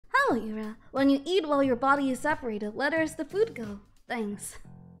Oh, Ira, when you eat while your body is separated, where does the food go? Thanks.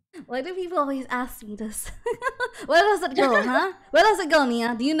 Why do people always ask me this? Where does it go, huh? Where does it go,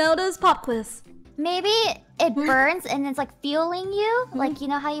 Mia? Do you know this? Pop quiz. Maybe it burns and it's like fueling you. Like, you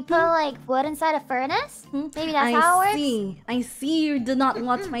know how you put like wood inside a furnace? Maybe that's how it works. I see you did not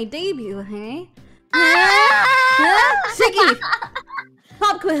watch my debut, hey? Huh? Shiki!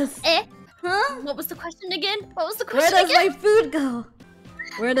 Pop quiz. Huh? What was the question again? What was the question Where does my food go?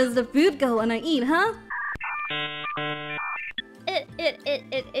 Where does the food go when I eat, huh?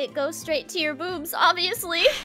 It goes straight to your boobs, obviously.